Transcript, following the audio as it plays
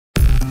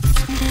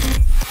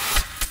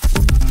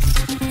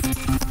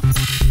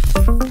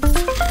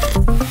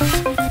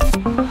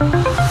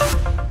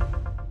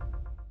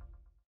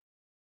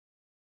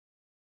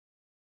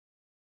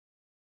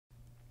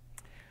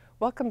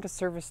Welcome to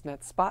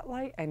ServiceNet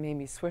Spotlight. I'm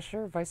Amy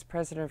Swisher, Vice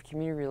President of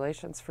Community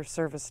Relations for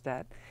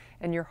ServiceNet,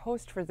 and your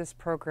host for this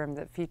program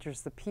that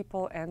features the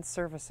people and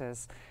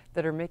services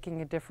that are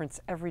making a difference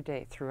every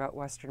day throughout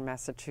Western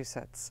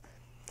Massachusetts.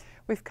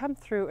 We've come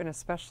through an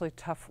especially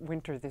tough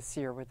winter this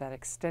year with that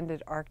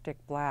extended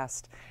Arctic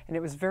blast, and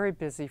it was very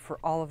busy for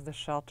all of the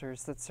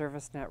shelters that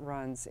ServiceNet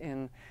runs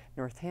in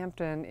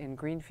Northampton, in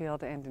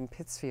Greenfield, and in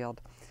Pittsfield.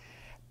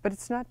 But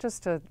it's not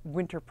just a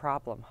winter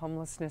problem.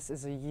 Homelessness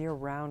is a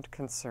year-round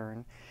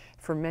concern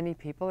for many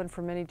people and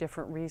for many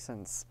different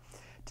reasons.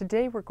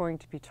 Today we're going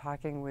to be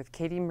talking with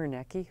Katie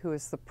Miernecki, who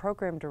is the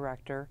Program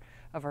Director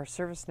of our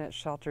ServiceNet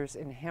shelters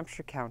in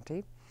Hampshire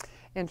County.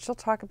 And she'll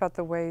talk about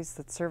the ways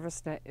that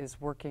ServiceNet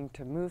is working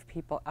to move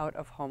people out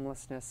of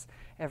homelessness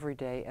every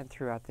day and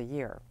throughout the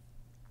year.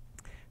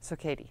 So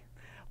Katie,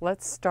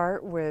 let's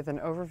start with an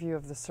overview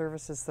of the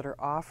services that are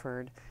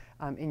offered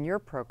in your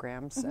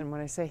programs. And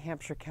when I say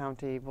Hampshire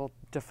County, we'll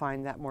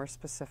define that more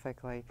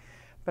specifically.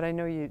 But I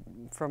know you,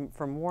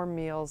 from warm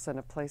meals and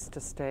a place to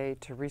stay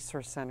to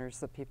resource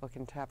centers that people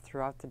can tap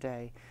throughout the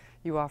day,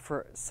 you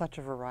offer such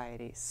a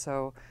variety.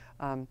 So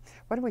why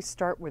don't we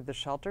start with the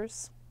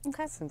shelters?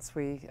 Okay. Since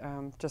we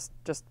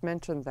just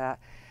mentioned that.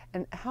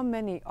 And how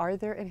many are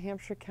there in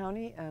Hampshire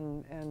County,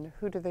 and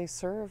who do they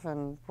serve,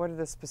 and what are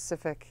the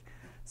specific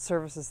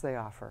services they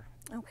offer?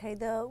 Okay,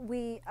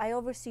 I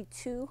oversee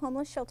 2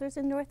 homeless shelters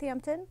in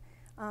Northampton.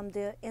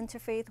 The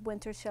Interfaith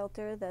Winter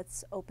Shelter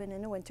that's open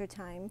in the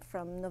wintertime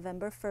from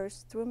November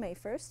 1st through May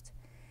 1st,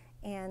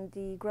 and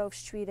the Grove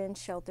Street Inn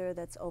Shelter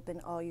that's open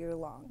all year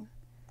long.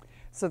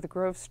 So the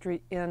Grove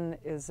Street Inn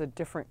is a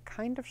different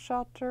kind of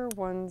shelter?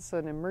 One's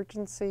an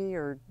emergency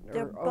or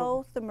They're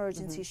both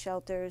emergency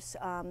shelters.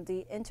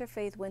 The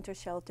Interfaith Winter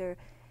Shelter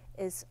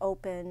is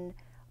open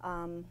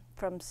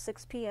from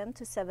 6 p.m.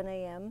 to 7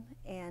 a.m.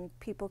 and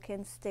people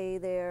can stay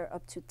there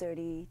up to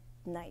 30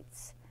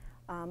 nights.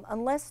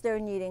 Unless they're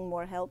needing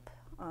more help,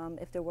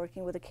 if they're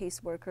working with a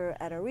caseworker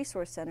at a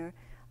resource center,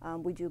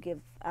 we do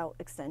give out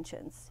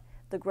extensions.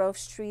 The Grove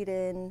Street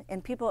Inn,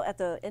 and people at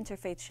the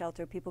Interfaith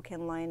Shelter, people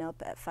can line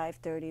up at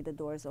 5:30, the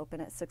doors open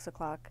at 6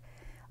 o'clock.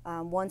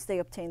 Once they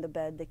obtain the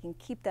bed, they can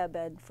keep that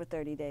bed for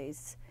 30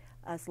 days,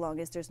 as long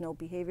as there's no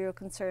behavioral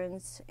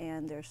concerns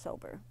and they're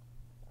sober.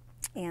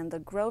 And the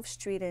Grove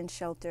Street Inn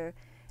Shelter,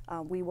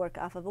 we work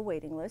off of a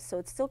waiting list, so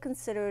it's still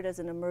considered as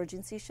an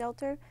emergency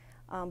shelter,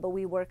 but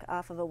we work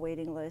off of a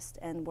waiting list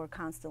and we're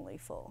constantly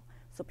full.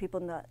 So people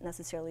not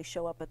necessarily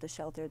show up at the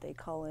shelter, they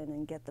call in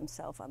and get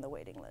themselves on the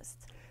waiting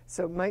list.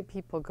 So might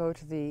people go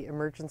to the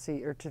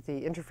emergency or to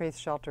the Interfaith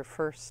Shelter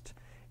first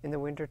in the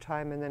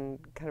wintertime and then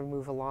kind of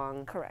move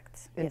along?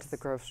 Correct. Into yes. the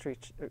Grove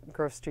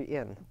Street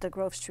Inn? The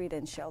Grove Street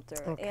Inn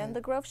Shelter. Okay. And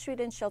the Grove Street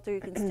Inn Shelter, you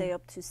can stay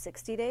up to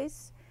 60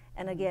 days.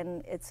 And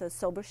again, it's a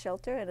sober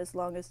shelter, and as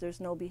long as there's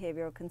no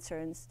behavioral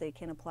concerns, they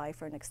can apply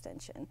for an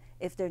extension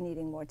if they're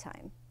needing more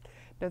time.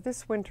 Now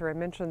this winter, I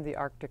mentioned the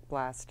Arctic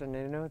blast, and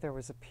I know there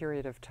was a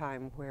period of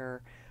time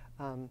where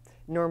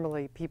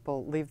normally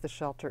people leave the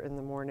shelter in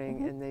the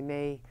morning and they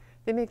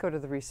may go to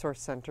the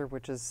resource center,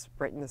 which is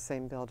right in the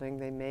same building.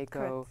 They may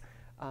go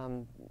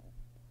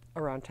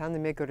around town. They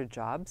may go to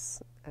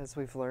jobs, as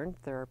we've learned.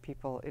 There are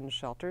people in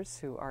shelters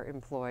who are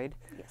employed.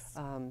 Yes.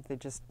 They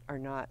just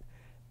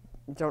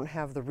don't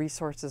have the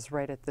resources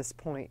right at this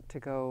point to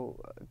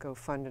go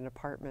fund an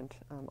apartment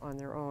on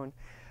their own.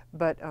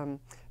 But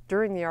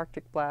during the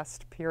Arctic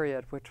blast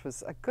period, which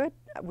was a good,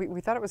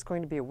 we thought it was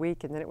going to be a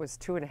week, and then it was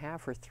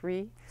 2.5 or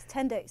 3. It's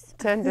 10 days.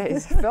 10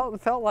 days.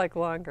 felt like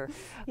longer.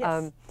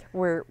 Yes.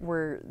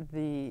 Where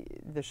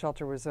the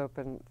shelter was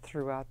open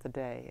throughout the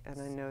day,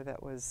 and I know there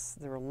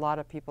were a lot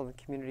of people in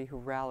the community who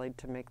rallied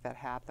to make that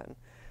happen,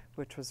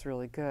 which was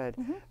really good.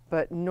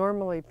 But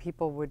normally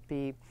people would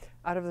be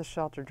out of the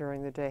shelter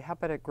during the day. How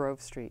about at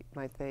Grove Street?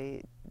 Might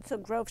they? So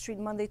Grove Street,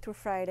 Monday through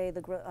Friday,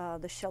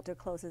 the shelter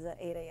closes at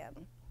 8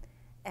 a.m.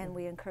 And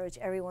we encourage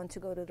everyone to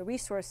go to the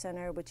resource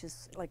center, which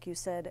is, like you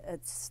said,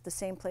 it's the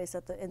same place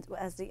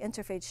as the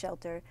Interfaith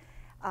Shelter,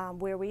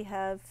 where we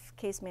have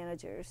case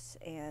managers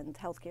and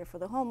healthcare for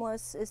the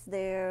homeless is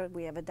there.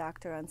 We have a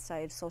doctor on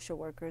site, social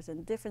workers,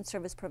 and different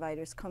service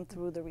providers come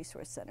through the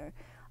resource center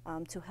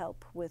to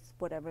help with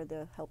whatever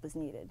the help is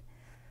needed.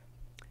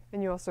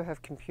 And you also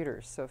have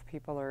computers, so if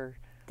people are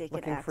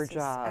looking for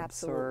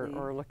jobs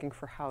or looking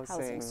for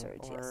housing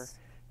or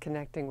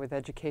connecting with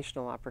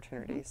educational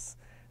opportunities,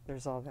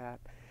 there's all that.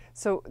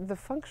 So the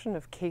function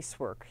of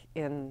casework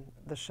in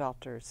the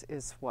shelters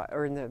is what,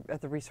 or at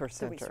the resource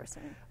center? The resource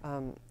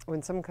center.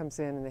 When someone comes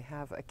in and they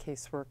have a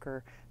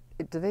caseworker,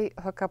 do they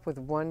hook up with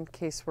one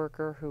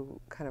caseworker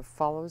who kind of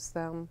follows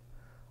them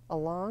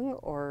along,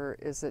 or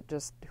is it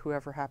just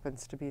whoever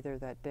happens to be there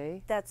that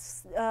day?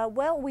 That's,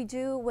 well, we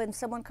do, when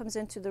someone comes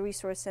into the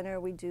resource center,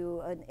 we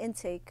do an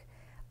intake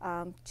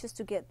just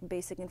to get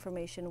basic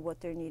information, what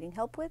they're needing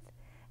help with.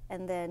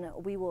 And then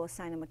we will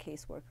assign them a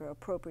caseworker,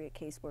 appropriate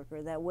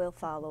caseworker, that will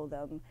follow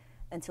them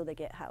until they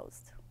get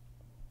housed.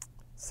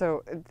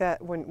 So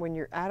that when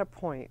you're at a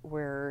point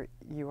where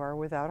you are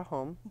without a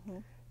home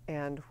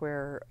and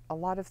where a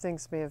lot of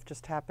things may have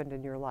just happened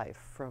in your life,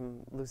 from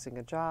losing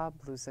a job,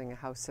 losing a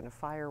house in a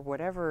fire,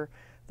 whatever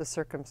the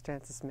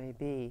circumstances may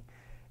be.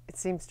 It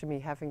seems to me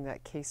having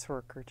that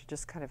caseworker to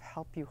just kind of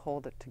help you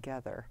hold it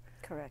together.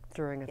 Correct.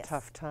 During a Yes.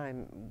 tough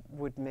time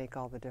would make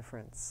all the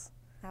difference.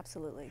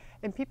 Absolutely.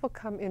 And people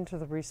come into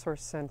the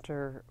resource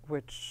center,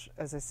 which,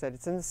 as I said,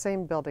 it's in the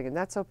same building, and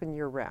that's open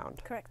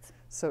year-round. Correct.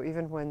 So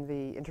even when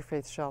the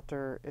interfaith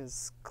shelter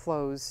is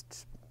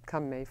closed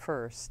come May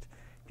 1st,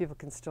 people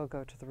can still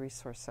go to the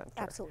resource center.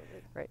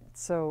 Absolutely. Right.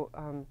 So,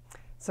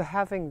 so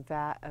having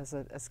that as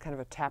kind of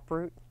a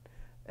taproot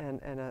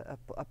and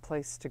a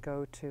place to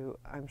go to,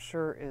 I'm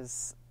sure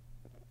is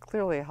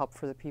clearly a help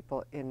for the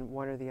people in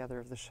one or the other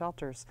of the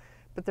shelters.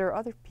 But there are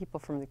other people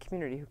from the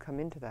community who come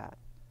into that.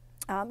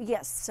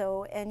 Yes,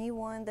 so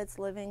anyone that's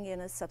living in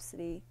a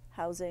subsidy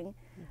housing,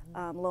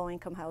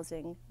 low-income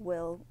housing,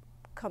 will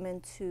come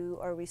into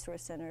our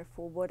resource center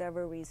for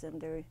whatever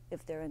reason.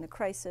 If they're in a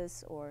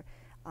crisis, or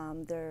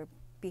they're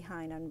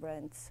behind on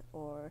rent,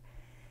 or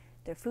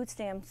their food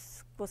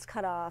stamps was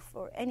cut off,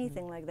 or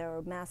anything like that,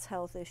 or mass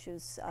health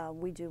issues,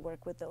 we do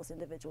work with those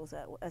individuals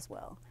as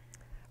well.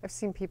 I've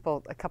seen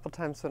people a couple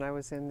times when I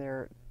was in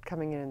there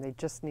coming in and they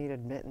just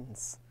needed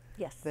mittens.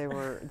 Yes. They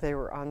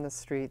were on the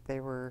street, they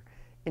were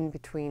in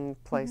between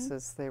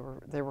places, they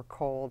were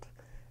cold,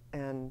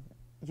 and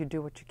you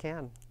do what you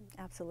can.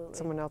 Absolutely.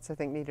 Someone else, I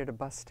think, needed a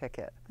bus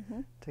ticket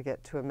to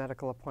get to a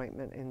medical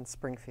appointment in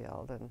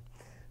Springfield, and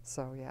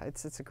so yeah,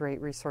 it's a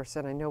great resource.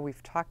 And I know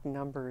we've talked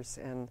numbers,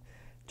 and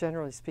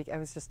generally speaking, I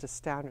was just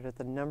astounded at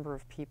the number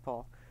of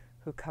people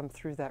who come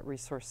through that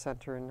resource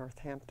center in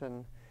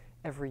Northampton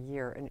every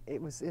year, and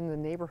it was in the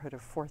neighborhood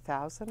of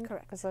 4,000,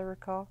 as I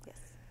recall. Yes.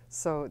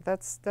 So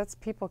that's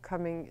people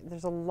coming.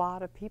 There's a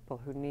lot of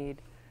people who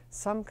need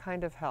some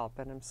kind of help,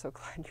 and I'm so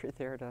glad you're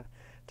there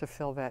to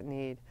fill that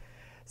need.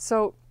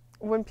 So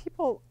when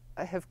people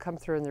have come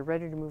through and they're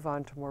ready to move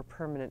on to more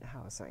permanent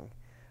housing,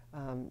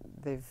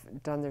 they've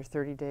done their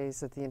 30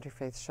 days at the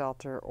Interfaith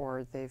Shelter,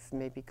 or they've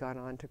maybe gone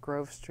on to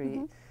Grove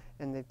Street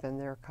and they've been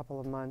there a couple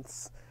of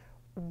months.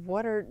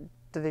 Do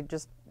they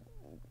just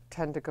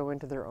tend to go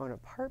into their own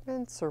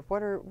apartments, or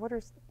what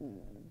are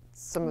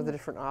some of the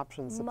different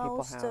options that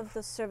people have? Most of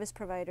the service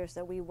providers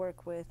that we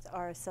work with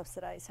are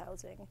subsidized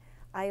housing.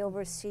 I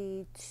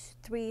oversee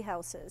 3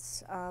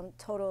 houses,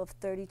 total of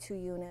 32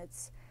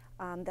 units,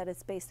 that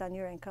is based on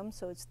your income,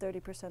 so it's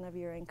 30% of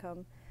your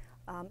income.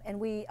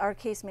 And our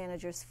case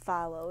managers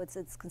follow.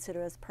 It's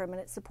considered as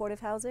permanent supportive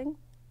housing.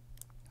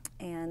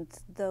 And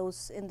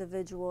those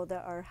individuals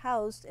that are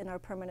housed in our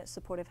permanent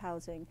supportive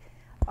housing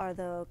are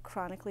the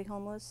chronically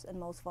homeless and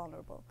most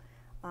vulnerable.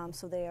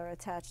 So they are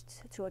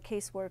attached to a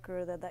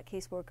caseworker, that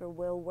caseworker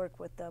will work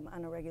with them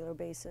on a regular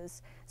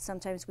basis.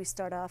 Sometimes we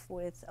start off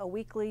with a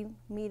weekly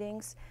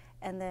meetings,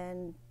 and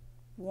then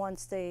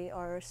once they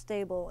are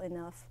stable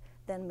enough,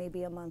 then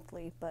maybe a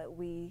monthly. But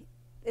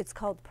it's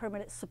called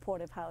permanent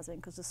supportive housing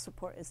because the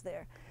support is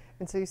there.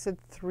 And so you said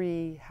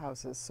 3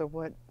 houses. So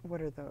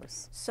what are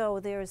those? So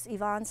there's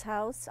Yvonne's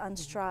house on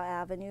Straw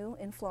Avenue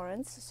in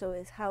Florence. So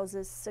it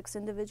houses 6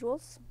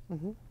 individuals.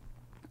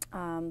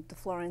 The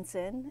Florence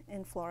Inn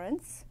in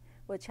Florence,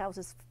 which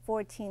houses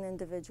 14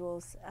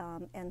 individuals,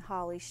 and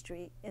Holly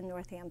Street in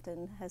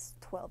Northampton has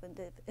 12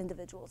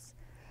 individuals.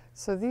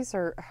 So these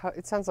are,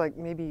 it sounds like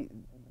maybe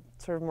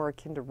sort of more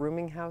akin to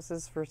rooming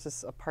houses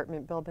versus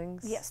apartment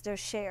buildings? Yes, they're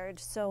shared.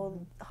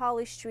 So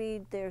Holly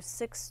Street, there's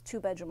 6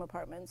 2-bedroom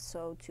apartments,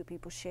 so 2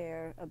 people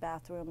share a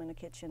bathroom and a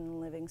kitchen and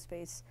living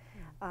space.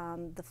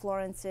 The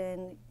Florence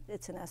Inn,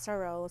 it's an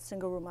SRO,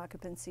 single room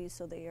occupancy,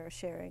 so they are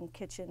sharing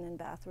kitchen and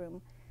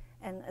bathroom,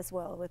 and as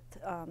well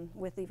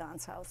with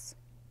Yvonne's house.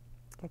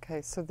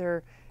 Okay, so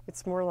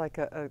it's more like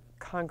a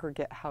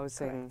congregate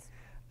housing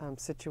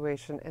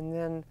situation. And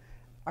then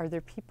are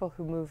there people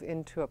who move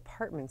into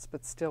apartments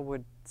but still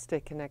would stay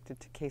connected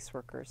to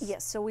caseworkers?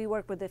 Yes, so we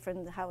work with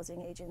different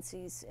housing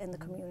agencies in the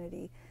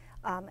community,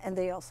 and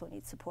they also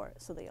need support.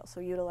 So they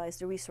also utilize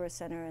the resource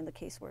center and the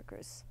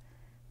caseworkers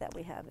that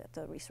we have at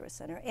the resource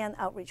center, and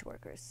outreach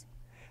workers.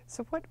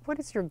 So what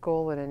is your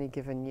goal at any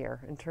given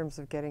year in terms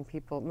of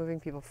moving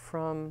people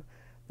from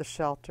the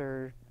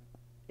shelter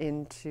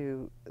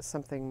into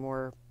something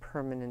more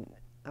permanent,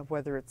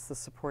 whether it's the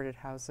supported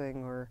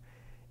housing or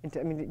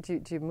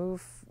do you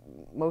move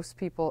most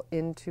people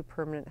into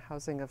permanent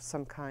housing of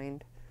some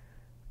kind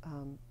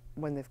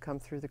when they've come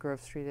through the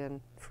Grove Street Inn,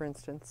 for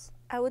instance?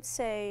 I would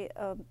say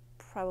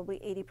probably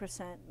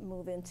 80%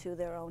 move into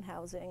their own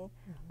housing.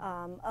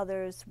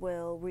 Others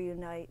will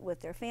reunite with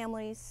their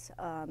families,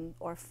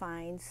 or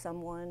find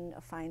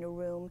a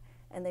room,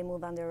 and they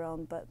move on their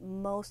own. But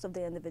most of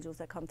the individuals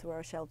that come through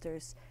our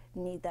shelters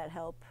need that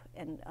help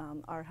and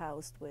are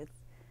housed with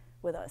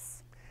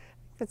us.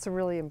 That's a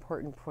really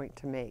important point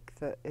to make,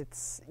 that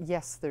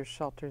yes, there's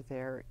shelter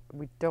there.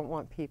 We don't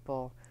want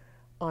people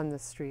on the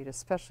street,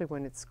 especially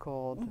when it's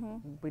cold.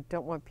 We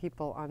don't want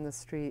people on the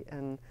street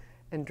and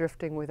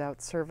drifting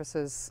without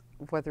services,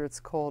 whether it's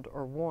cold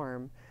or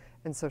warm.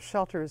 And so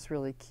shelter is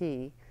really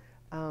key.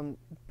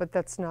 But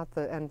that's not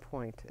the end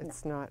point.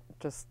 It's not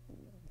just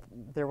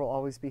there will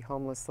always be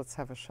homeless, let's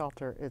have a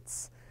shelter.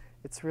 It's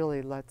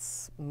really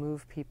let's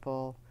move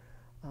people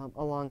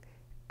along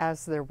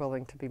as they're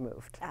willing to be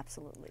moved.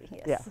 Absolutely,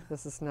 yes. Yeah,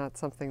 this is not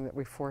something that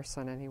we force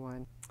on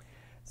anyone.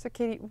 So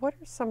Katie, what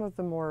are some of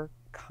the more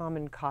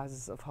common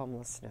causes of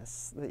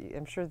homelessness?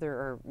 I'm sure there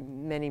are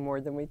many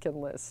more than we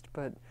can list,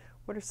 but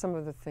what are some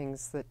of the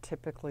things that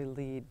typically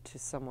lead to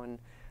someone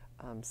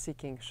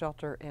seeking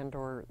shelter and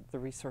or the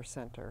resource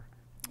center?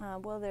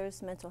 Well,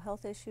 there's mental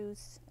health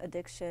issues,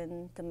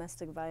 addiction,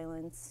 domestic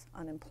violence,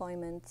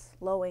 unemployment,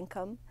 low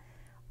income.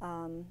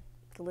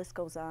 The list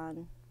goes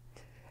on.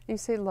 You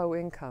say low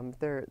income.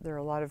 There are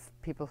a lot of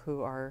people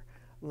who are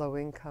low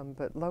income,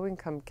 but low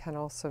income can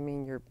also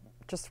mean you're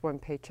just one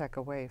paycheck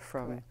away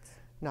from Correct.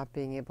 not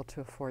being able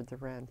to afford the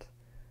rent.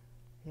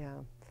 Yeah.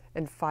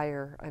 And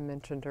fire, I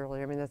mentioned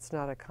earlier. I mean, that's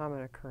not a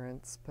common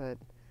occurrence, but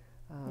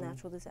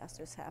Natural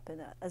disasters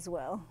happen as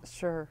well.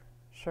 Sure,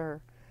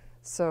 sure.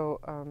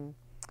 So,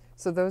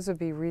 so those would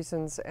be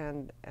reasons,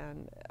 and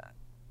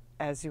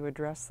as you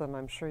address them,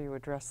 I'm sure you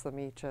address them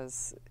each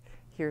as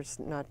here's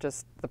not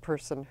just the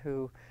person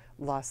who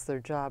lost their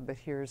job, but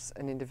here's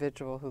an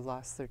individual who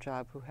lost their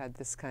job who had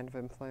this kind of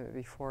employment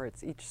before.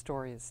 Each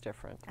story is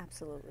different.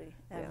 Absolutely.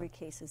 Every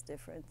case is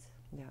different.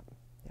 Yeah,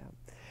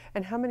 yeah.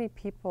 And how many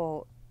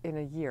people in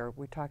a year?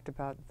 We talked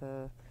about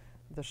the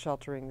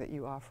sheltering that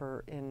you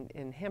offer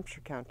in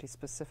Hampshire County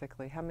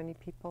specifically. How many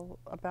people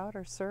about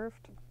are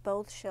served?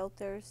 Both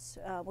shelters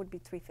would be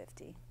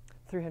 350.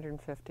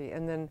 350.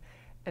 And then,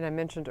 and I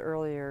mentioned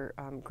earlier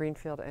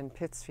Greenfield and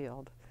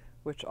Pittsfield,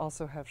 which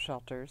also have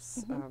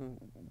shelters. Mm-hmm.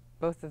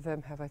 Both of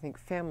them have, I think,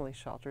 family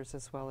shelters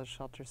as well as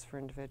shelters for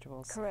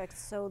individuals. Correct.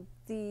 So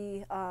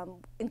the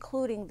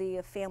including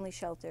the family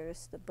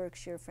shelters, the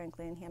Berkshire,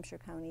 Franklin, and Hampshire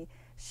County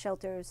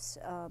shelters,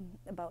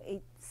 about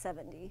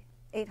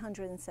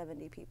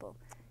 870 people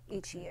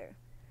each year.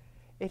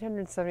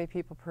 870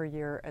 people per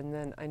year, and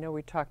then I know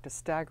we talked a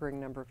staggering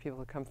number of people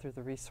who come through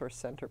the resource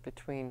center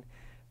between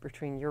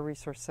your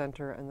resource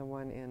center and the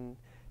one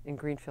in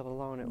Greenfield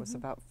alone. It was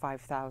about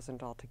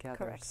 5,000 altogether.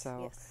 Correct.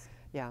 So, yes.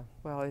 yeah,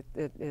 well,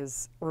 it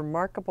is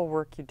remarkable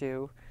work you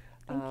do.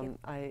 Thank you.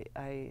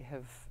 I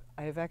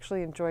have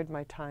actually enjoyed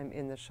my time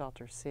in the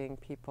shelter, seeing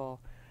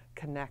people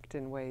connect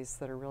in ways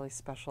that are really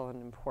special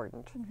and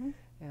important. Mm-hmm.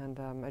 And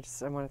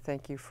I want to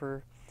thank you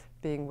for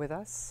being with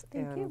us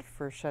and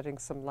for shedding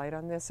some light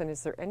on this. And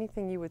is there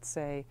anything you would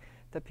say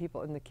that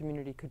people in the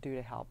community could do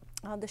to help?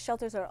 The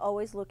shelters are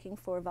always looking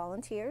for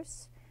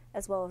volunteers,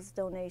 as well as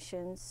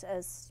donations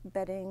as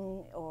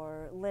bedding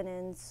or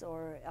linens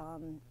or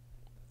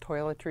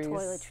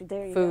Toiletries,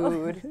 there you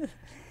food. go.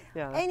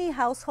 Yeah. Any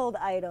household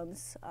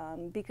items,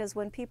 because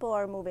when people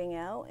are moving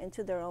out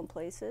into their own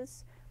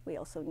places, we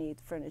also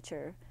need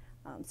furniture.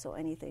 So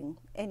any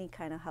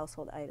kind of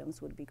household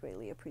items would be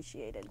greatly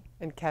appreciated.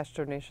 And cash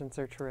donations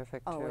are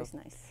terrific too. Always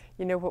nice.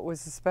 You know what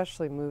was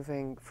especially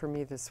moving for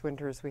me this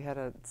winter is we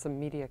had some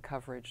media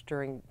coverage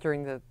during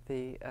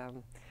the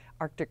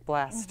Arctic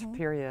blast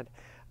period,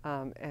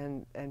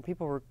 and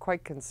people were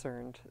quite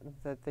concerned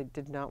that they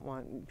did not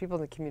want, people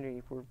in the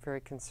community were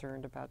very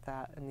concerned about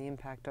that and the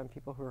impact on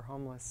people who are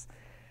homeless.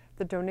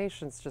 The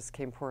donations just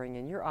came pouring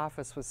in. Your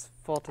office was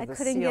full to the ceiling. I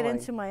couldn't get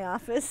into my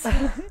office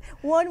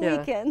one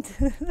weekend.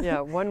 Yeah,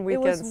 one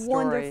weekend It was story.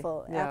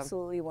 wonderful, Yeah.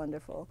 absolutely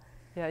wonderful.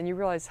 Yeah, and you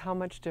realize how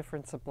much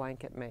difference a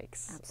blanket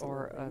makes,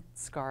 or Absolutely. a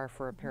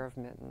scarf or a pair of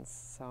mittens.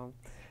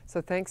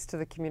 So thanks to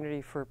the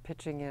community for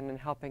pitching in and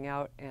helping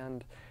out,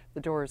 and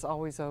the door is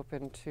always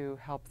open to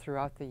help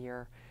throughout the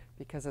year,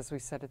 because as we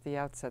said at the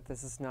outset,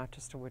 this is not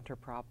just a winter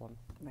problem.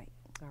 Right.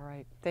 All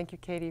right. Thank you,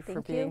 Katie, for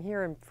Thank being you.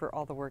 here and for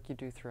all the work you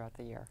do throughout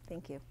the year.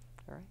 Thank you.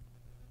 All right.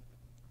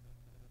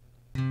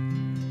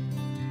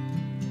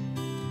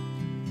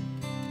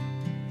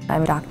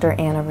 I'm Dr.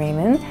 Anna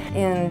Raymond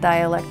in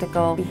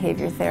dialectical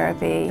behavior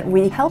therapy.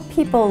 We help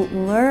people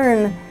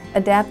learn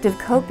adaptive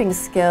coping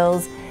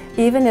skills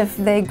even if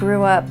they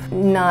grew up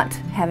not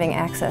having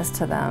access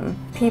to them.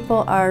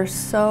 People are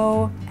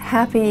so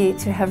happy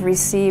to have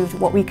received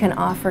what we can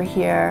offer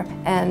here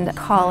and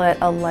call it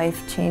a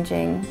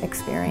life-changing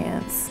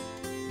experience.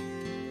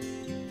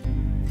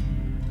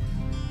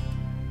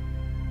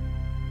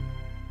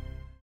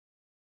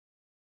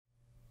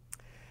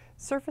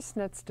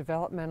 ServiceNet's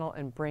Developmental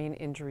and Brain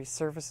Injury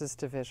Services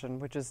Division,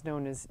 which is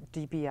known as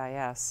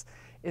DBIS,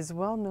 is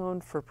well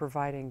known for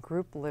providing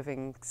group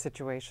living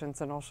situations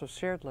and also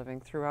shared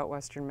living throughout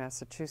Western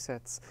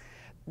Massachusetts.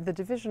 The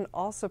division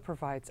also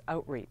provides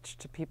outreach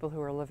to people who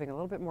are living a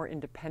little bit more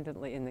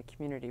independently in the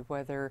community,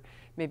 whether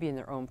maybe in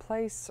their own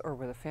place or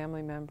with a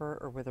family member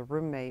or with a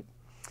roommate.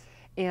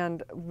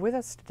 And with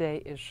us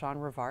today is Shawn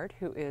Rivard,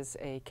 who is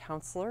a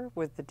counselor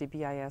with the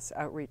DBIS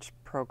Outreach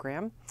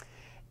Program.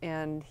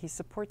 And he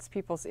supports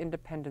people's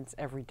independence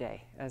every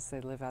day as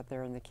they live out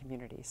there in the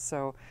community.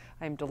 So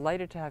I'm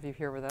delighted to have you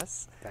here with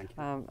us. Thank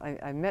you.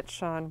 I met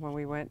Shawn when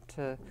we went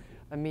to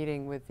a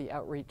meeting with the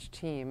outreach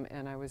team,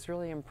 and I was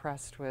really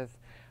impressed with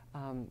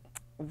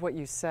what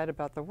you said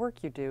about the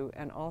work you do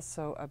and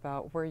also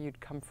about where you'd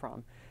come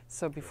from.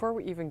 So before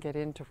we even get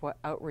into what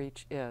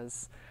outreach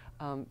is,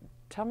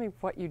 tell me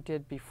what you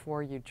did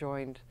before you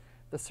joined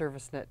the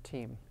ServiceNet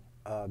team.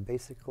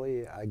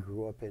 Basically, I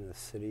grew up in a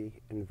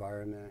city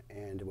environment,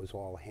 and it was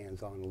all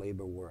hands-on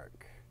labor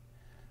work.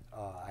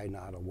 I know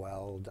how to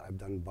weld. I've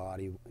done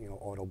body,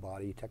 auto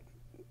body tech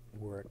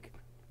work.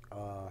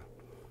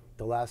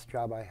 The last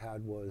job I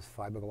had was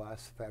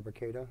fiberglass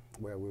fabricator,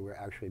 where we were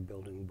actually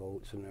building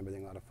boats and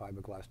everything out of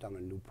fiberglass down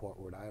in Newport,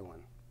 Rhode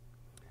Island.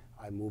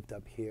 I moved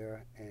up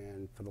here,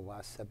 and for the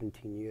last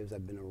 17 years,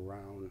 I've been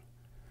around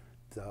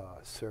the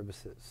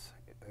services.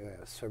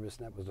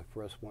 ServiceNet was the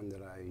first one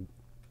that I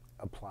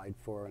applied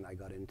for and I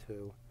got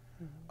into,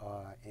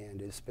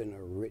 and it's been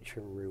a rich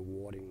and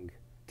rewarding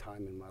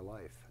time in my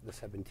life. The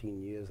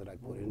 17 years that I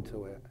put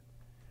into it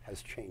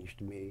has changed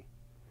me,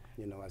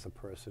 as a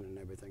person and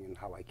everything, and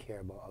how I care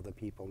about other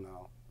people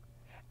now.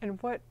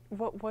 And what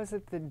was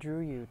it that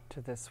drew you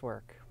to this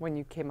work when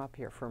you came up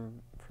here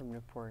from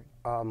Newport?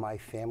 My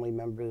family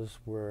members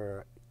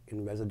were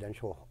in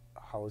residential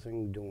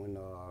housing doing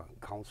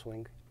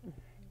counseling,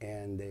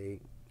 and they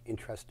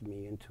interested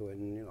me into it,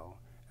 and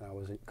I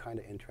was kind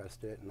of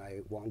interested, and I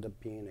wound up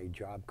being a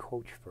job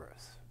coach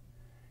first.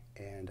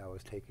 And I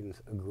was taking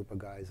a group of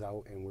guys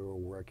out, and we were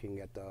working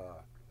at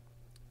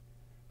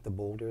the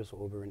boulders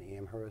over in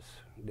Amherst.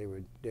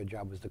 Their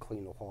job was to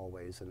clean the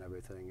hallways and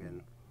everything,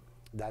 and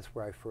that's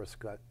where I first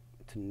got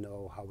to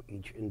know how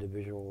each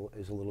individual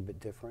is a little bit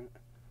different.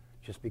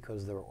 Just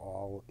because they're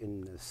all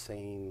in the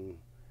same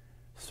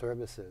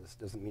services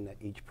doesn't mean that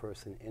each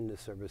person in the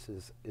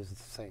services is the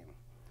same.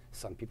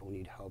 Some people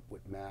need help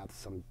with math,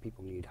 some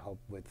people need help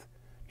with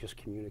just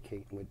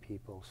communicating with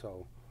people.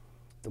 So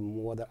the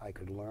more that I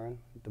could learn,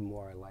 the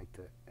more I liked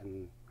it.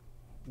 And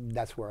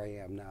that's where I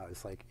am now.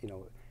 It's like,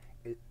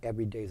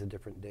 every day is a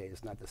different day.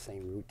 It's not the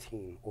same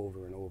routine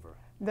over and over.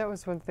 That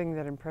was one thing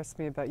that impressed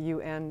me about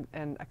you and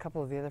a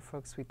couple of the other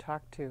folks we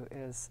talked to,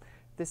 is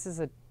this is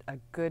a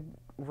good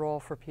role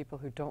for people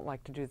who don't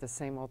like to do the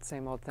same old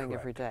thing Correct.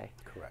 every day.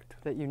 Correct.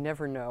 That you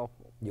never know.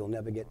 You'll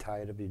never get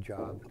tired of your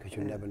job because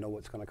you never know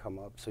what's going to come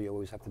up. So you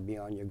always have to be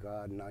on your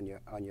guard and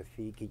on your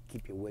feet,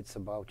 keep your wits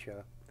about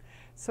you.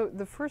 So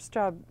the first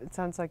job, it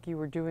sounds like you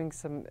were doing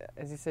some,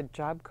 as you said,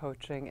 job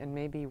coaching and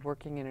maybe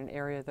working in an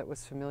area that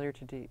was familiar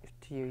to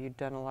you. You'd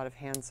done a lot of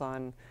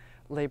hands-on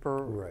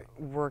labor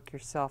work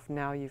yourself.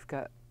 Now you've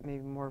got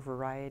maybe more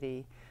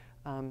variety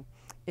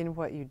in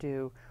what you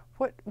do.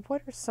 What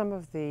are some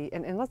of the,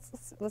 and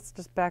let's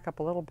just back up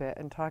a little bit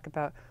and talk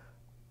about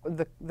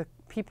the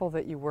people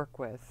that you work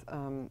with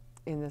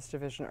in this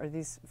division. Are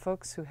these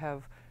folks who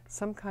have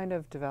some kind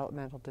of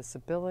developmental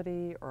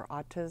disability or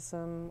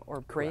autism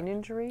or brain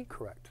injury?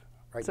 Correct.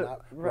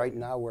 Right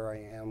now where I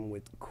am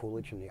with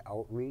Coolidge and the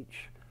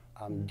outreach,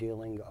 I'm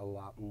dealing a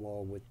lot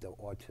more with the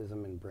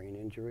autism and brain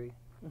injury.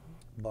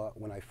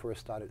 But when I first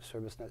started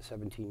ServiceNet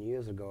 17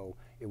 years ago,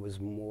 it was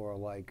more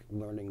like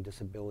learning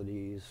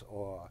disabilities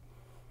or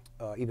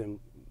even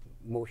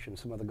motion.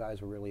 Some of the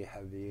guys were really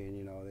heavy,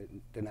 and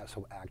they're not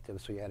so active,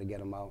 so you had to get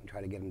them out and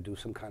try to get them to do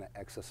some kind of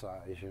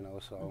exercise,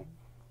 so.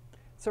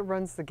 So it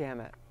runs the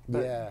gamut.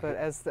 But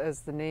as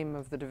the name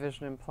of the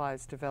division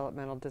implies,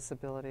 developmental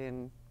disability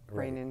and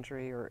brain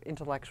injury or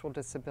intellectual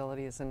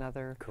disability is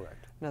another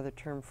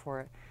term for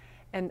it.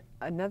 And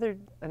another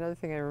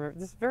thing I remember,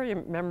 this very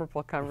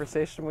memorable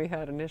conversation we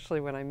had initially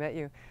when I met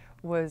you,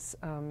 was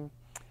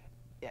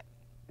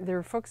there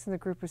were folks in the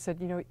group who said,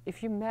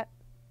 if you met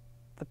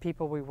the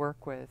people we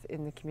work with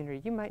in the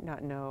community, you might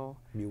not know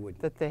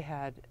that they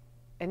had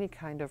any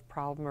kind of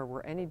problem or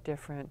were any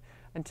different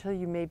until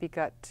you maybe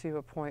got to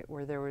a point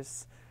where there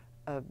was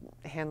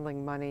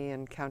handling money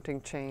and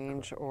counting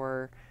change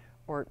or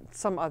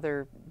some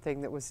other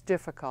thing that was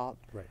difficult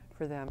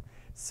for them.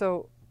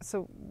 So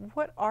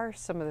what are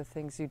some of the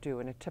things you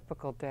do in a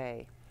typical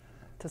day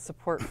to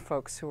support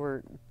folks who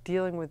are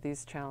dealing with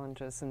these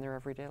challenges in their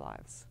everyday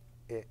lives?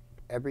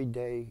 Every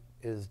day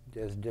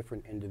there's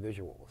different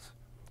individuals.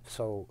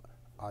 So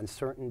on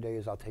certain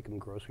days I'll take them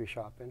grocery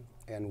shopping,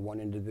 and one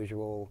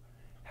individual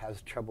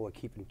has trouble with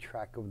keeping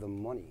track of the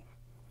money.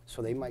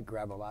 So they might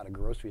grab a lot of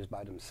groceries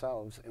by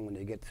themselves, and when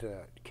they get to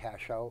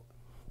cash out,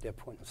 they're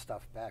putting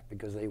stuff back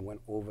because they went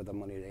over the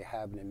money they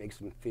have, and it makes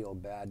them feel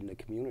bad in the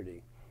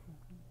community.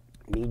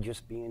 Me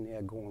just being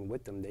there going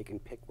with them, they can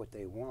pick what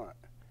they want,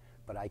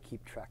 but I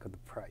keep track of the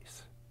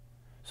price.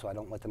 So I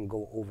don't let them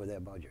go over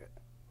their budget.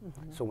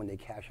 So when they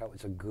cash out,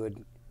 it's a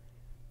good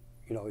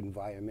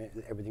environment.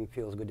 Everything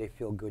feels good. They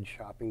feel good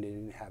shopping. They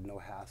didn't have no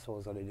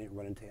hassles, or they didn't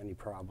run into any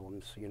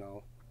problems,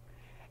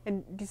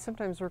 And do you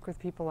sometimes work with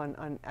people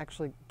on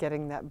actually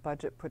getting that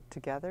budget put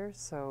together?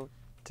 So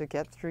to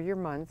get through your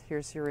month,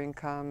 here's your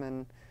income,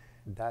 and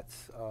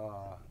that's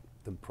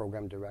the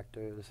program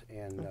directors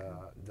and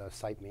the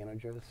site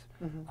managers.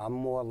 I'm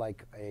more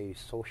like a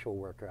social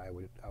worker,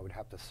 I would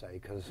have to say,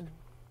 because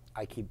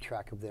I keep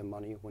track of their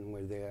money when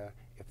we're there.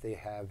 If they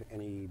have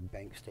any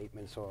bank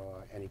statements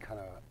or any kind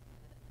of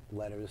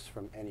letters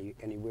from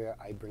anywhere,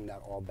 I bring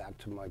that all back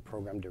to my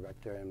program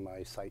director and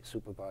my site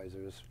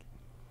supervisors,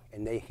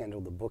 and they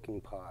handle the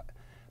booking part.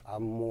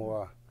 I'm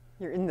more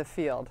You're in the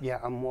field. Yeah,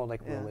 I'm more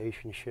like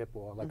relationship,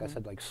 or like I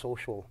said, like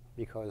social,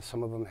 because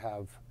some of them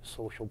have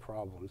social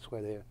problems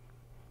where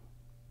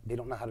they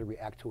don't know how to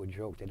react to a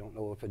joke. They don't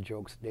know if a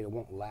joke's, they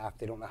won't laugh.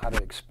 They don't know how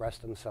to express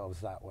themselves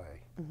that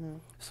way.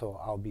 So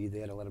I'll be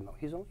there to let them know,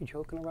 he's only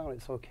joking around,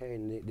 it's okay.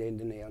 And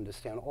then they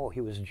understand, oh,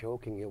 he was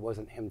joking. It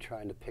wasn't him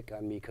trying to pick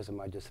on me because of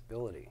my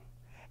disability.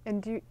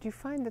 And do you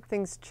find that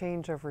things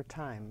change over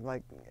time?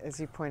 Like, as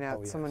you point out,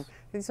 yes. someone,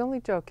 he's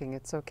only joking,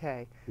 it's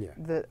okay. Yeah.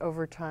 That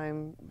over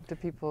time, do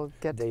people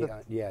get They, to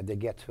the... yeah, they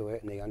get to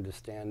it and they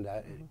understand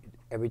that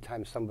every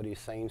time somebody's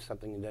saying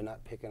something and they're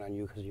not picking on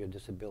you because of your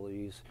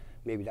disabilities,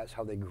 maybe that's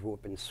how they grew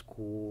up in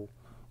school,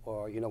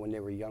 or, you know, when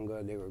they were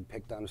younger, they were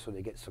picked on, so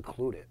they get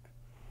secluded.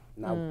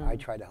 Now, I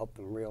try to help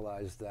them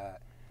realize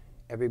that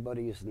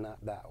everybody is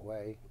not that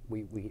way.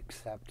 We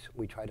accept,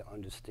 we try to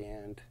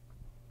understand,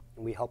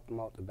 and we help them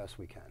out the best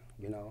we can,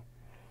 you know?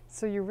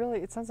 So you're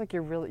really, it sounds like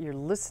you're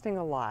listening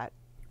a lot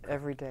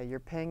every day. You're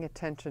paying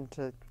attention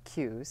to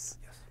cues.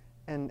 Yes.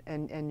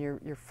 And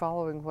you're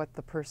following what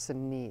the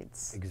person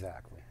needs.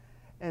 Exactly.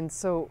 And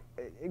so,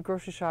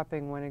 grocery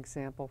shopping, one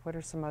example. What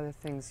are some other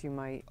things you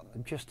might...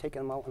 Just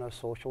taking them out in a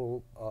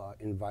social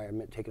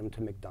environment, taking them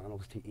to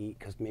McDonald's to eat,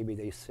 because maybe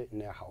they sit in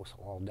their house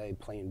all day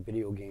playing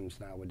video games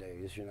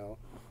nowadays, you know?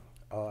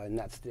 And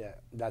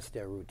that's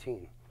their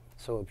routine.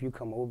 So if you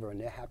come over and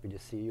they're happy to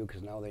see you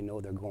because now they know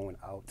they're going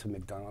out to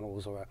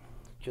McDonald's, or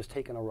just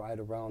taking a ride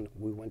around.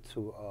 We went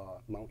to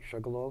Mount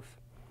Sugarloaf,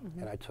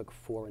 and I took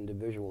 4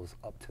 individuals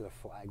up to the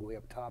flag way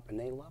up top, and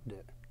they loved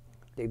it.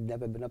 They've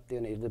never been up there,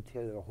 and they lived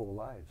here their whole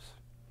lives.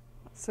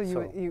 So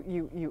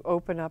you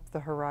open up the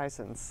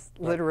horizons,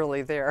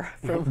 literally there,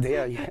 from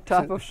there, yeah.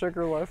 top of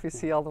Sugarloaf, you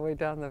see all the way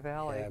down the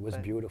valley. Yeah, it was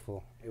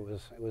beautiful. It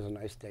was a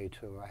nice day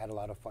too. I had a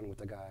lot of fun with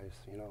the guys,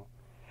 you know.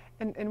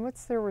 And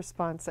what's their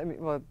response? I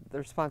mean, well, the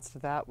response to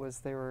that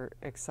was they were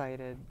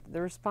excited. The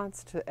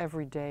response to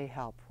everyday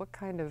help, what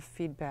kind of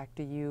feedback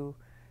do you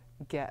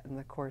get in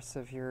the course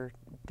of your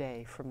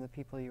day from the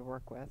people you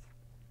work with?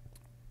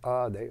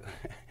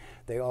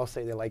 They all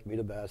say they like me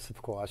the best,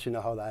 of course. You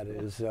know how that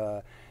is.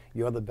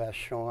 You're the best,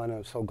 Shawn.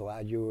 I'm so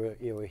glad you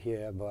were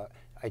here. But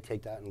I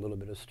take that in a little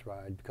bit of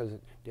stride because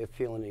they're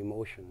feeling the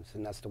emotions,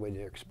 and that's the way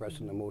they're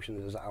expressing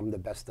emotions. Is I'm the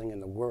best thing in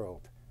the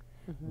world.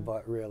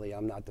 But really,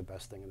 I'm not the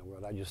best thing in the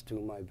world. I just do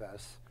my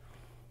best.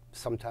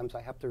 Sometimes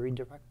I have to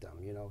redirect them.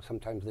 You know,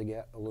 sometimes they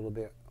get a little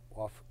bit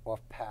off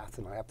path,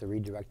 and I have to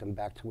redirect them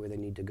back to where they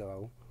need to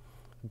go.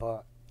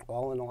 But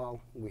all in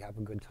all, we have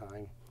a good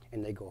time,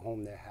 and they go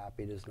home. They're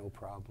happy. There's no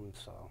problem.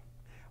 So.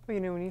 Well, you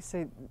know, when you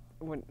say,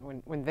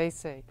 when they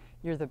say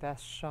you're the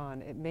best,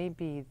 Shawn, it may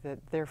be that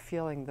they're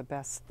feeling the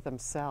best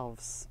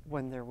themselves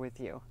when they're with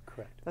you.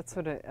 Correct. That's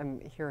what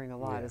I'm hearing a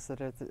lot. Is that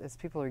as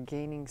people are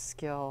gaining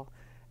skill,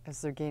 as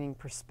they're gaining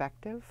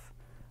perspective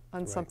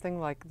on something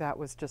like that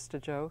was just a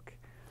joke.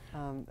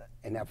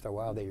 And after a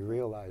while, they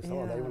realize,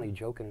 oh, they're only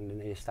joking, and then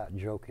they start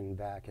joking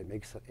back. It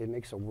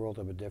makes a world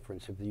of a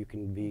difference if you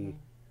can be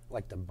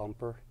like the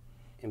bumper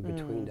in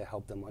between to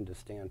help them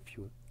understand a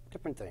few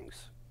different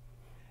things.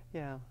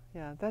 Yeah,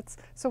 yeah. That's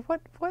so.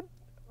 What?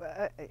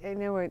 I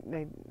know.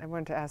 I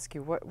wanted to ask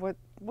you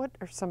what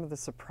are some of the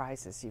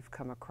surprises you've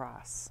come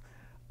across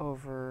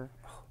over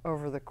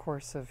the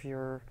course of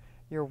your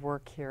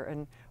work here?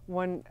 And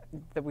one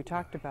that we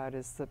talked about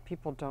is that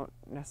people don't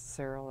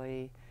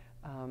necessarily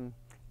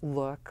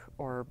look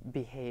or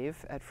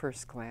behave at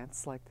first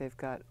glance like they've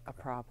got a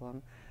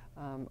problem.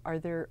 Are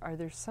there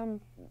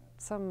some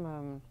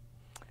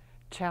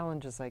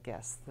challenges, I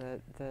guess,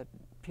 that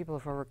people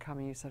have overcome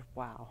and you said,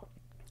 wow?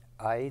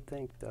 I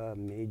think the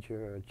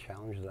major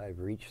challenge that I've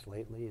reached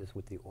lately is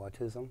with the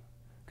autism,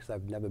 because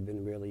I've never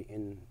been really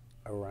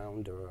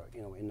around or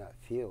in that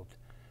field,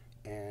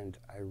 and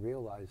I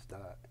realized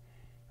that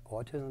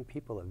autism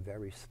people are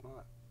very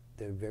smart.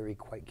 They're very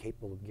quite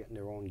capable of getting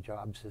their own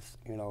jobs,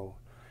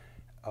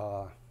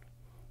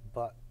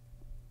 but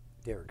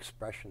their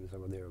expressions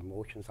or their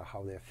emotions or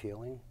how they're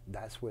feeling,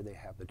 that's where they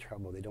have the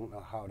trouble. They don't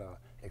know how to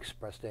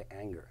express their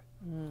anger.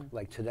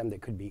 Like to them, there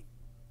could be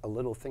a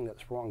little thing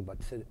that's wrong, but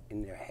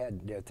in their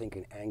head, they're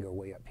thinking anger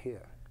way up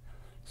here.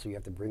 So you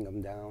have to bring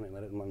them down and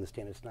let them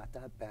understand it's not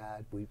that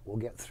bad. We'll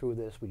get through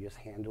this. We just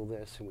handle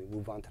this and we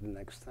move on to the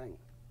next thing.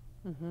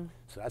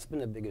 So that's been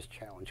the biggest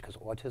challenge, because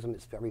autism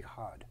is very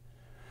hard.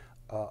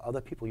 Other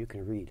people you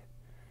can read.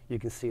 You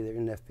can see they're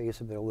in their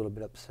face if they're a little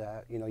bit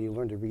upset. You know, you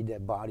learn to read their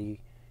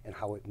body and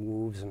how it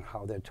moves and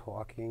how they're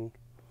talking.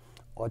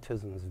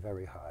 Autism is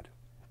very hard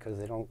because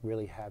they don't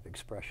really have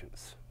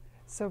expressions.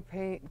 So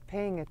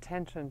paying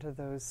attention to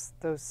those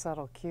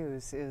subtle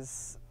cues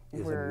is a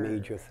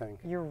major thing.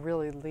 You're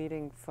really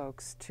leading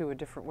folks to a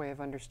different way of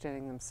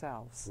understanding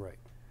themselves. Right.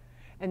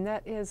 And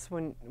that is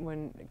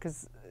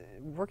because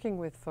working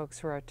with folks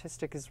who are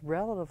autistic is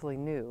relatively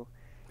new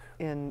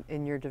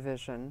in your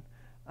division.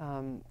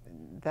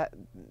 That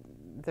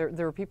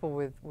there are people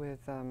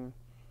with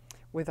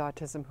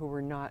autism who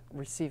were not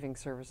receiving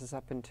services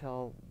up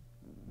until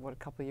a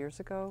couple of years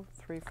ago,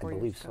 3-4 years ago. I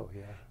believe so,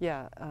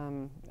 yeah. Yeah,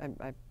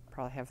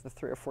 probably have the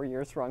 3 or 4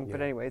 years wrong, but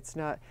Yeah. anyway, it's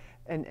not.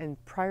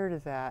 And prior to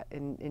that,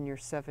 in your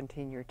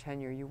 17-year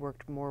tenure, you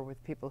worked more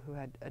with people who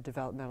had a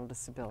developmental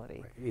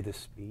disability. Right. Either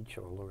speech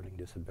or learning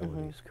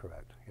disabilities,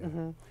 correct.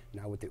 Yeah.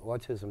 Now with the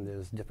autism,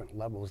 there's different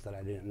levels that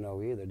I didn't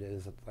know either.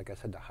 There's, like I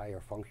said, the higher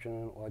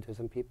functioning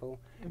autism people,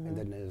 and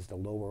then there's the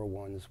lower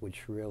ones,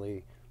 which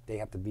really, they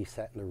have to be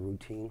set in a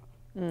routine.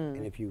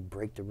 And if you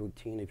break the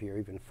routine, if you're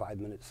even 5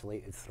 minutes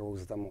late, it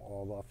throws them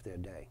all off their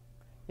day.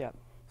 Yep.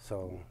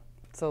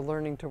 So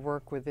learning to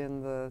work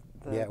within the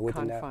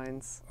within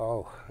confines. That,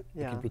 it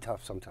Yeah. can be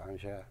tough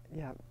sometimes, yeah.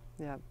 Yeah,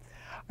 yeah.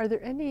 Are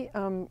there any,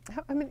 how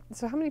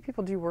many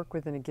people do you work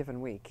with in a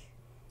given week?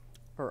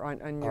 Or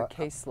on your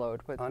caseload?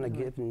 On a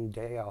given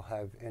day, I'll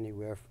have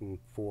anywhere from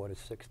 4 to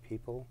 6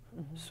 people.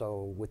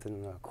 So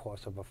within the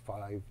course of a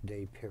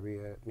 5-day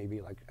period,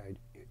 maybe like,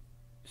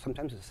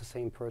 sometimes it's the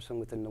same person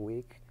within the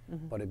week,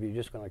 but if you're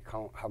just going to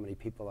count how many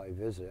people I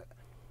visit,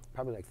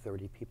 probably like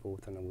 30 people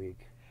within a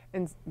week.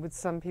 And would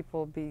some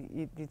people be,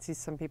 you'd see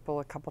some people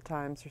a couple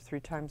times or 3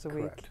 times a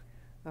week? Correct.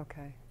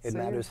 Okay. It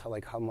matters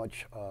how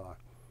much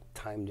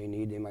time they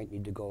need. They might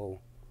need to go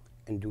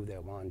and do their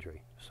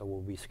laundry. So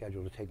we'll be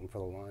scheduled to take them for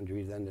the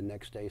laundry. Then the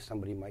next day,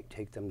 somebody might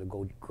take them to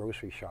go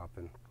grocery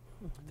shopping.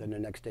 Then the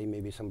next day,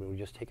 maybe somebody will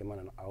just take them on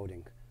an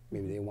outing.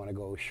 Maybe they want to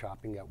go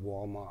shopping at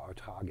Walmart or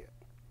Target.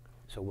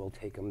 So we'll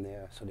take them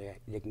there so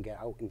they can get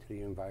out into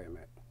the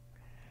environment.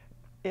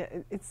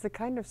 It's the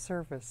kind of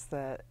service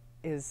that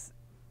is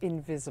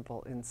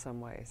invisible in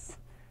some ways,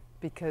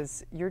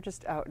 because you're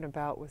just out and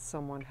about with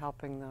someone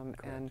helping them.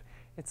 Correct. And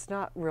it's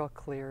not real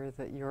clear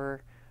that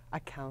you're a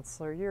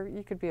counselor.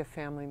 You could be a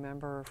family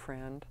member or a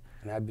friend.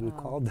 And I've been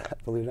called that,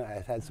 believe it or not.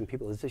 I've had some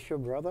people, is this your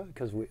brother?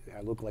 Because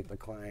I look like the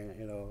client,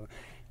 you know.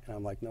 And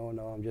I'm like, no,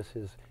 I'm just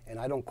his. And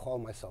I don't call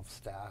myself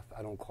staff.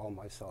 I don't call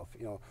myself,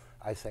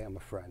 I say I'm a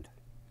friend.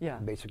 Yeah.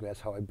 Basically,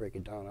 that's how I break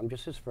it down. I'm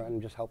just his friend.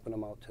 I'm just helping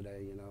him out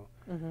today, you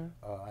know.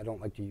 I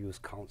don't like to use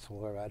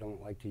counselor. I don't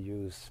like to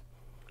use,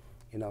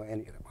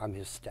 I'm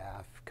his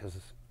staff, because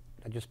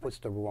that just puts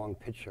the wrong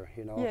picture,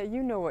 you know. Yeah,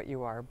 you know what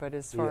you are, but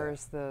as far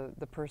as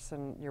the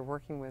person you're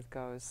working with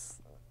goes,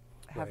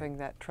 having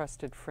that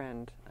trusted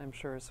friend, I'm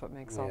sure, is what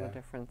makes all the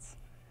difference.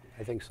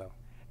 I think so.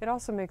 It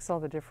also makes all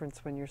the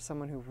difference when you're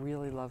someone who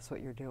really loves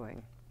what you're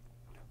doing.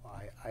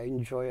 I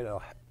enjoy it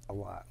a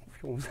lot.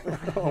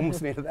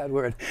 Almost made a bad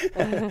word.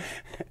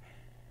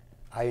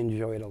 I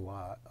enjoy it a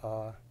lot.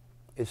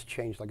 It's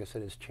changed, like I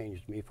said, it's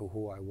changed me for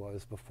who I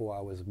was. Before,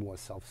 I was more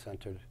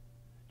self-centered.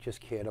 Just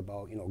cared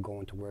about,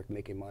 going to work,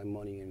 making my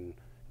money, and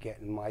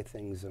getting my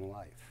things in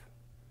life.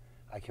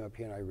 I came up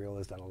here and I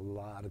realized that a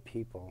lot of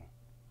people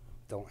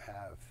don't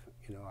have,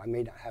 I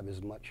may not have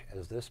as much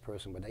as this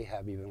person, but they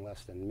have even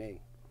less than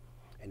me.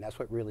 And that's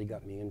what really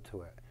got me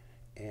into it.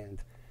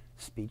 And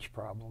speech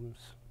problems,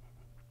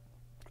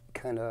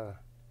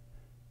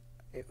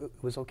 it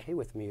was okay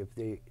with me if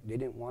they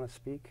didn't want to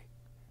speak,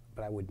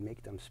 but I would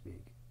make them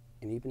speak.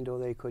 And even though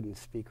they couldn't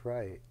speak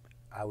right,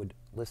 I would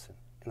listen,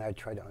 and I'd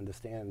try to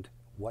understand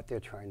what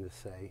they're trying to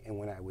say. And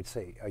when I would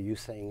say, are you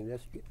saying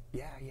this?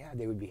 Yeah,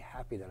 they would be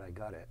happy that I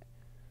got it.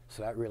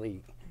 So that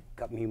really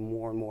got me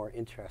more and more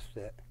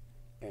interested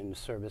in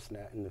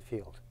ServiceNet in the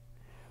field.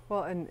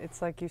 Well, and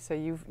it's like you say,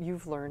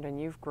 you've learned and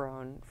you've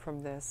grown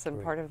from this,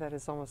 and part of that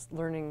is almost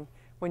learning.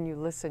 When you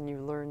listen, you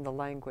learn the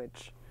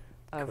language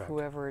of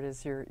whoever it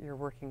is you're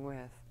working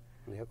with.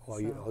 Yep.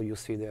 Or you'll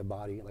see their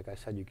body. Like I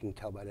said, you can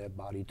tell by their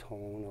body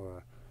tone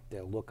or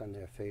their look on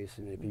their face.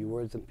 And if you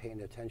wasn't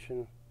paying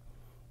attention,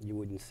 you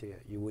wouldn't see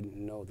it. You wouldn't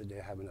know that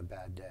they're having a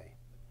bad day.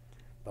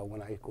 But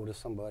when I go to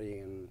somebody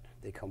and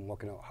they come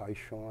walking out, hi,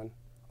 Shawn,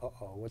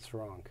 what's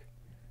wrong?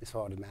 It's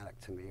automatic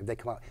to me. If they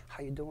come out,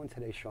 how you doing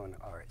today, Shawn?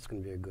 All right, it's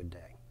going to be a good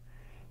day.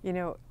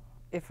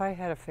 If I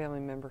had a family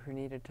member who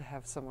needed to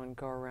have someone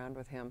go around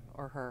with him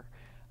or her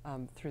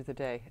through the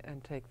day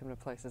and take them to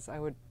places, I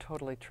would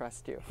totally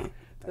trust you.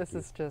 This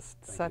is just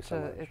it's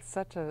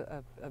such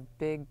a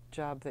big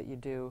job that you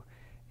do,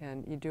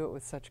 and you do it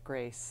with such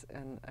grace.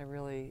 And I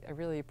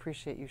really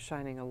appreciate you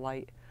shining a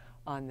light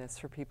on this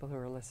for people who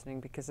are listening,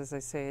 because as I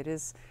say,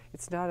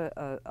 it's not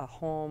a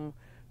home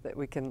that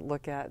we can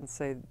look at and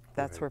say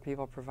that's where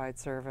people provide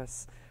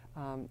service.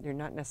 You're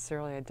not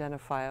necessarily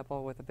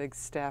identifiable with a big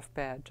staff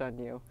badge on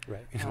you.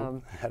 Right.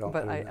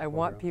 But I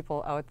want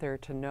people out there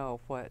to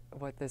know what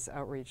this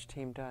outreach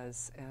team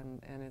does,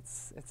 and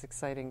it's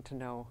exciting to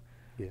know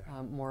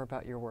more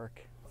about your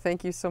work.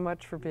 Thank you so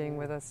much for being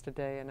with us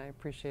today, and I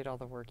appreciate all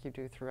the work you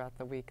do throughout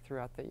the week,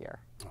 throughout the year.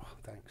 Oh,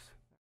 thanks.